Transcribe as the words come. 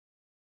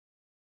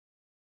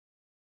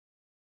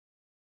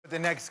The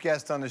next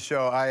guest on the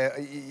show,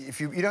 if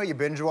you know you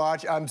binge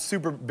watch, I'm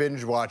super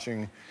binge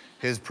watching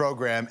his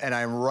program, and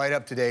I'm right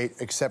up to date,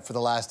 except for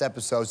the last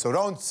episode, so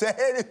don't say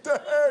anything.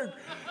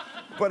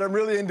 But I'm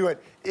really into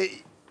it.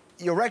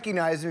 You'll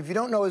recognize him. If you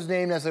don't know his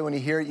name necessarily when you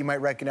hear it, you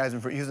might recognize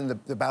him. He was in the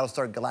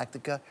Battlestar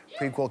Galactica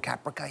prequel,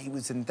 Caprica. He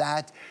was in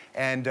that.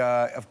 And,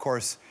 of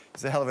course,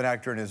 he's a hell of an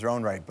actor in his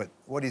own right. But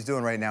what he's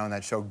doing right now in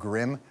that show,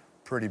 Grimm,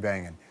 pretty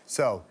banging.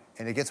 So,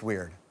 and it gets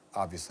weird,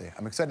 obviously.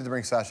 I'm excited to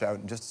bring Sasha out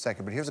in just a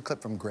second, but here's a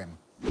clip from Grimm.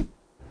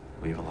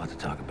 We have a lot to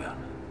talk about.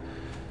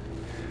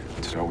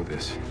 Let's start with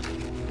this.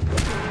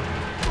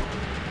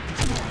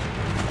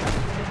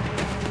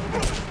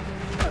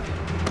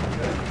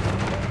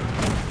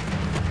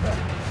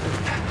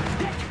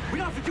 We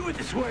have to do it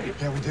this way.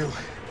 Yeah, we do.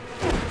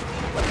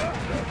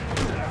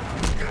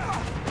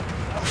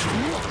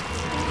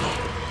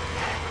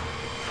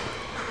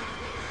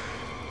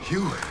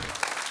 You.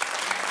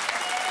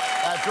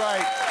 That's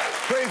right.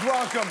 Please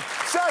welcome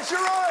Sasha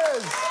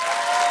Roiz.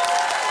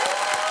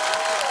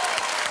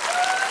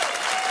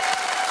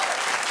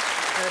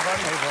 Hey,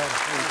 buddy. Hey, bud.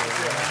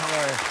 How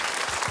are you?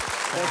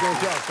 Great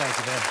job. Thank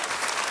you, man.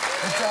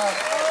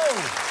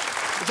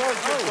 It's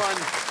always good fun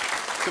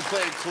to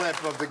play a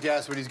clip of the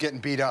guest when he's getting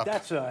beat up.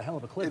 That's a hell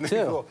of a clip,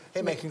 too. Cool.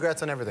 Hey, man,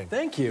 congrats on everything.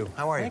 Thank you.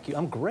 How are you? Thank you.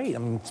 I'm great.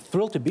 I'm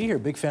thrilled to be here.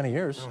 Big fan of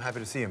yours. I'm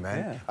happy to see you,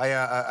 man.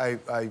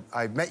 Yeah.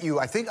 I met you,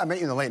 I think I met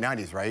you in the late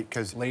 90s, right?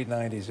 Because late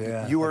 90s,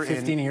 yeah. You were like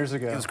 15 years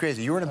ago. It was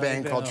crazy. You were in a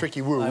band called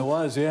Tricky Woo. I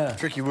was, yeah.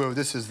 Tricky Woo.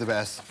 This is the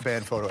best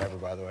band photo ever,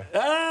 by the way.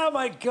 Oh,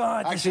 my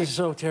God. This is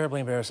so terribly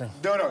embarrassing.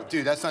 No,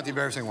 dude, that's not the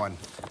embarrassing one.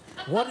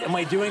 What am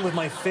I doing with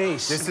my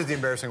face? This is the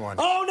embarrassing one.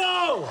 Oh,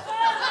 no!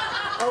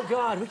 Oh,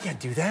 God, we can't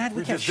do that.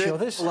 We can't show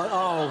this.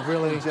 Oh,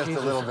 really? Just a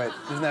little bit.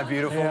 Isn't that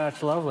beautiful? Yeah,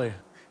 it's lovely.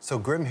 So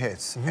Grimm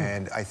hits,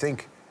 and I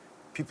think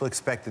people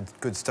expected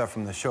good stuff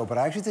from the show, but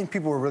I actually think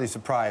people were really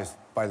surprised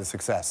by the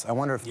success. I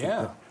wonder if...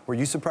 Were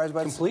you surprised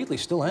by it? Completely,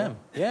 still am.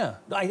 Yeah.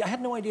 I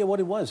had no idea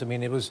what it was. I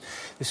mean, it was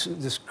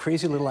this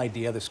crazy little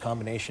idea, this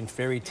combination,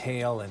 fairy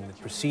tale and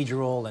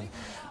procedural,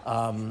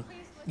 and,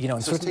 you know...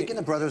 And so it's taking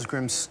the Brothers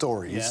Grimm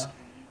stories...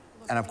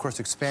 And, of course,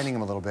 expanding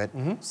them a little bit,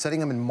 setting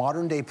them in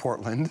modern-day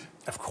Portland.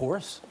 Of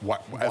course.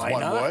 As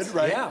one would,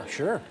 right? Yeah,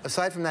 sure.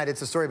 Aside from that,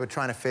 it's a story about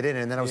trying to fit in.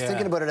 And then I was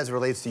thinking about it as it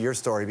relates to your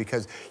story,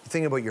 because you're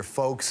thinking about your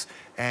folks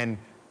and,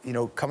 you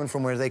know, coming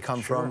from where they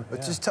come from.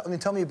 But just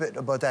tell me a bit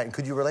about that, and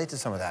could you relate to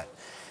some of that?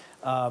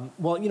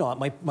 Well, you know,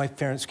 my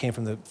parents came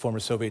from the former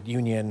Soviet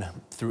Union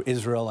through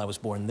Israel. I was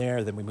born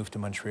there. Then we moved to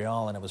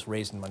Montreal, and I was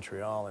raised in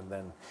Montreal. And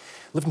then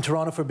lived in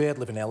Toronto for a bit,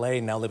 lived in LA,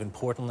 and now live in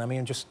Portland. I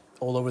mean, just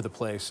all over the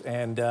place.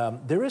 And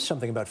there is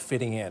something about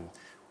fitting in.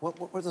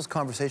 What were those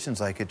conversations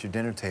like at your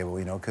dinner table,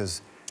 you know,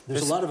 because...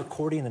 There's a lot of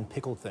accordion and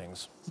pickled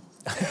things.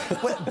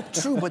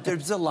 True, but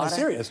there's a lot I'm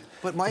serious.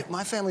 But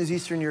my family's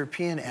Eastern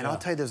European, and I'll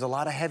tell you, there's a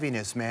lot of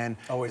heaviness, man.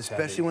 Oh, it's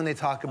especially heavy. when they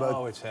talk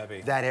about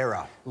that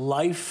era.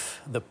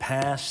 Life, the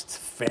past,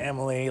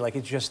 family, like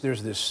it's just,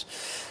 there's this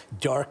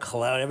dark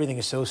cloud. Everything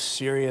is so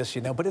serious,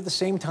 you know. But at the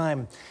same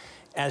time,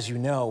 as you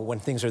know, when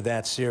things are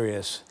that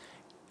serious,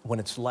 when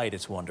it's light,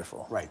 it's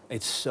wonderful. Right.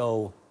 It's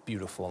so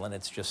beautiful, and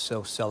it's just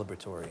so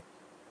celebratory.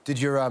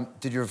 Did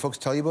your folks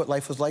tell you what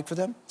life was like for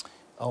them?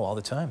 Oh, all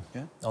the time.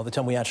 Yeah. All the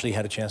time. We actually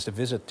had a chance to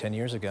visit 10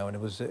 years ago, and it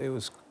was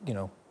you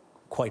know,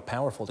 quite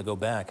powerful to go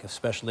back,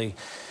 especially,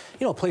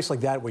 you know, a place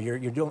like that where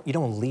you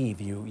don't leave,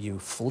 you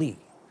flee.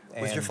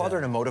 Was your father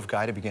an emotive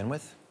guy to begin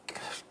with?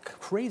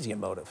 Crazy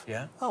emotive.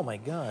 Yeah. Oh my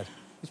God,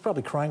 he's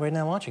probably crying right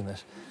now watching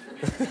this.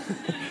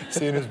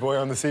 Seeing his boy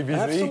on the CBC?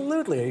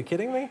 Absolutely. Are you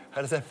kidding me?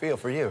 How does that feel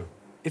for you?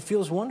 It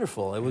feels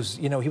wonderful. It was,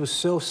 you know, he was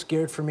so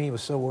scared for me. He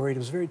was so worried. It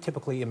was very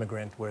typically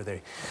immigrant, where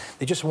they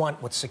just want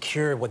what's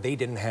secure, what they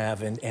didn't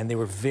have, and they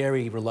were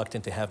very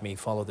reluctant to have me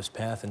follow this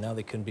path, and now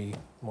they couldn't be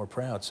more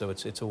proud. So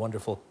it's a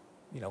wonderful,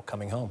 you know,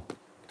 coming home.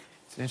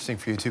 It's interesting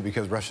for you, too,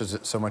 because Russia's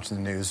so much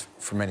in the news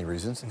for many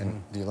reasons,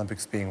 and the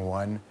Olympics being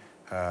one,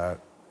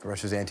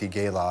 Russia's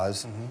anti-gay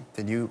laws,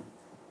 then you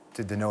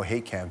did the No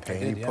Hate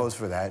campaign. You posed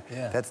for that.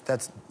 Yeah.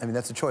 I mean,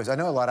 that's a choice. I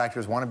know a lot of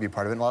actors want to be a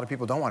part of it, and a lot of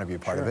people don't want to be a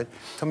part of it.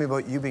 Tell me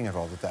about you being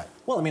involved with that.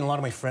 Well, I mean, a lot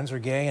of my friends are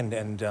gay,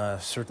 and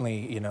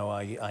certainly, you know,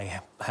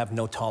 I have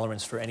no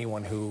tolerance for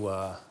anyone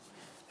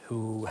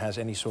who has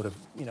any sort of,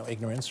 you know,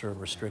 ignorance or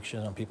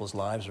restriction on people's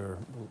lives or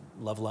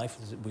love life.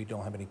 We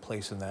don't have any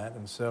place in that,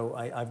 and so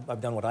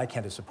I've done what I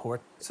can to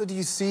support. So do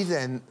you see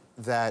then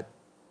that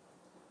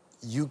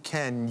you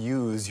can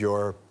use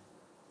your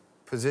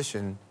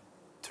position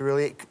to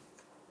really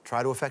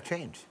try to affect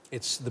change?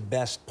 It's the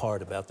best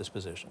part about this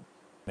position.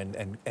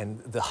 And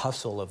the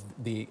hustle of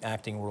the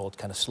acting world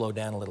kind of slowed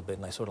down a little bit,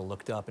 and I sort of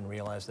looked up and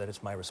realized that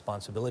it's my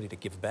responsibility to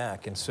give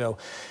back. And so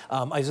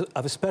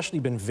I've especially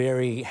been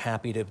very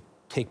happy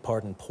take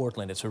part in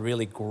Portland. It's a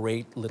really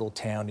great little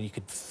town, and you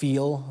could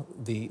feel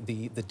the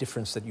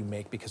difference that you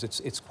make because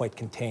it's quite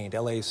contained.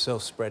 LA is so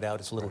spread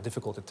out, it's a little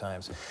difficult at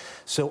times.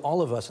 So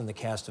all of us in the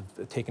cast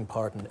have taken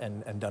part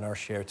and done our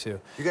share to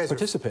you guys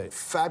participate. Are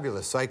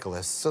fabulous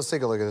cyclists. Let's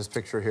take a look at this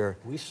picture here.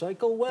 We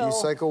cycle well. You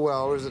cycle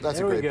well. Where's it? That's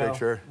a great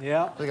picture.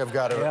 Yeah. I think I've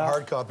got a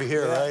hard copy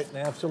here, right?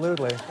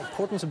 Absolutely.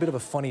 Portland's a bit of a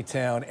funny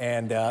town,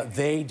 and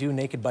they do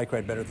naked bike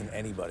ride better than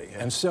anybody.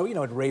 And so, you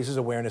know, it raises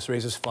awareness,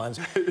 raises funds.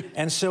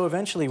 And so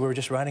eventually we were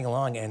just riding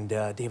along, and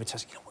David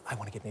says, you know, I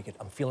want to get naked.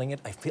 I'm feeling it.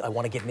 I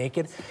want to get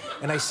naked.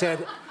 And I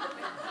said,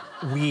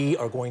 we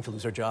are going to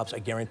lose our jobs. I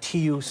guarantee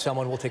you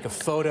someone will take a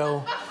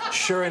photo.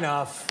 Sure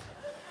enough,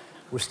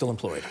 we're still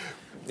employed.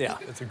 Yeah.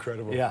 That's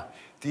incredible. Yeah.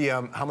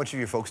 How much of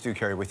your folks do you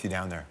carry with you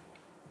down there?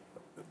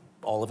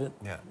 All of it.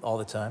 Yeah. All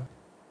the time.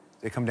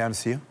 They come down to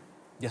see you?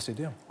 Yes, they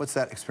do. What's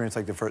that experience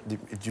like?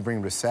 Did you bring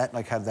them to set?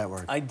 Like, how did that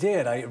work? I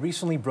did. I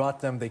recently brought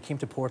them. They came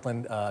to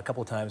Portland a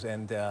couple of times,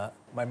 and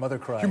my mother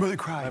cried. Your mother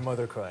cried? My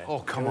mother cried. Oh,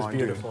 come on, It was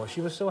beautiful. Dude.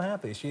 She was so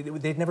happy.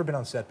 They'd never been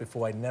on set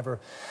before. I never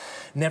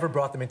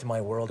brought them into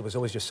my world. It was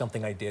always just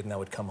something I did, and I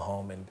would come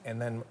home.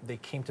 And then they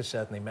came to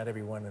set, and they met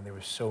everyone, and they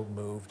were so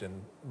moved.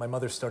 And my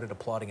mother started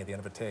applauding at the end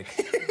of a take.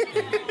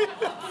 Thank you.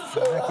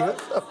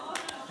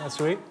 That's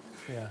sweet.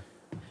 Yeah.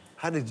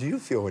 How did you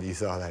feel when you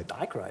saw that?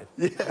 I cried.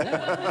 Yeah,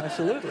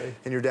 absolutely.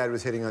 And your dad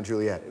was hitting on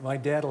Juliet? My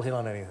dad will hit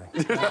on anything.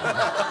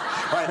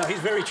 Right. No,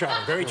 he's very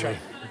charming, very charming.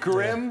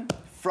 Grimm,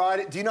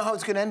 Friday. Do you know how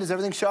it's going to end? Is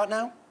everything shot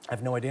now? I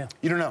have no idea.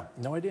 You don't know?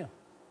 No idea.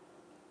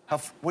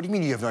 What do you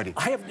mean you have no idea?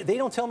 They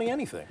don't tell me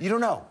anything. You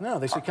don't know? No,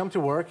 they said come to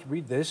work,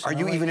 read this. Are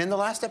you even in the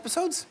last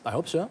episodes? I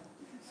hope so.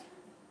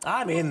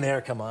 I'm in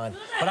there, come on.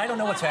 But I don't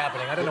know what's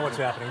happening. I don't know what's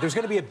happening. There's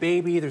going to be a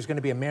baby, there's going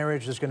to be a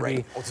marriage, there's going to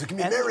be... Oh, there's going to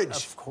be a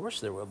marriage. Of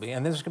course there will be.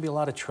 And there's going to be a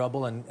lot of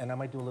trouble, and I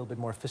might do a little bit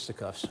more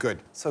fisticuffs. Good.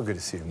 So good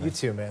to see you, man. You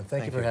too, man.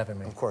 Thank you for having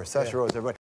me. Of course. Sasha Roiz, everybody.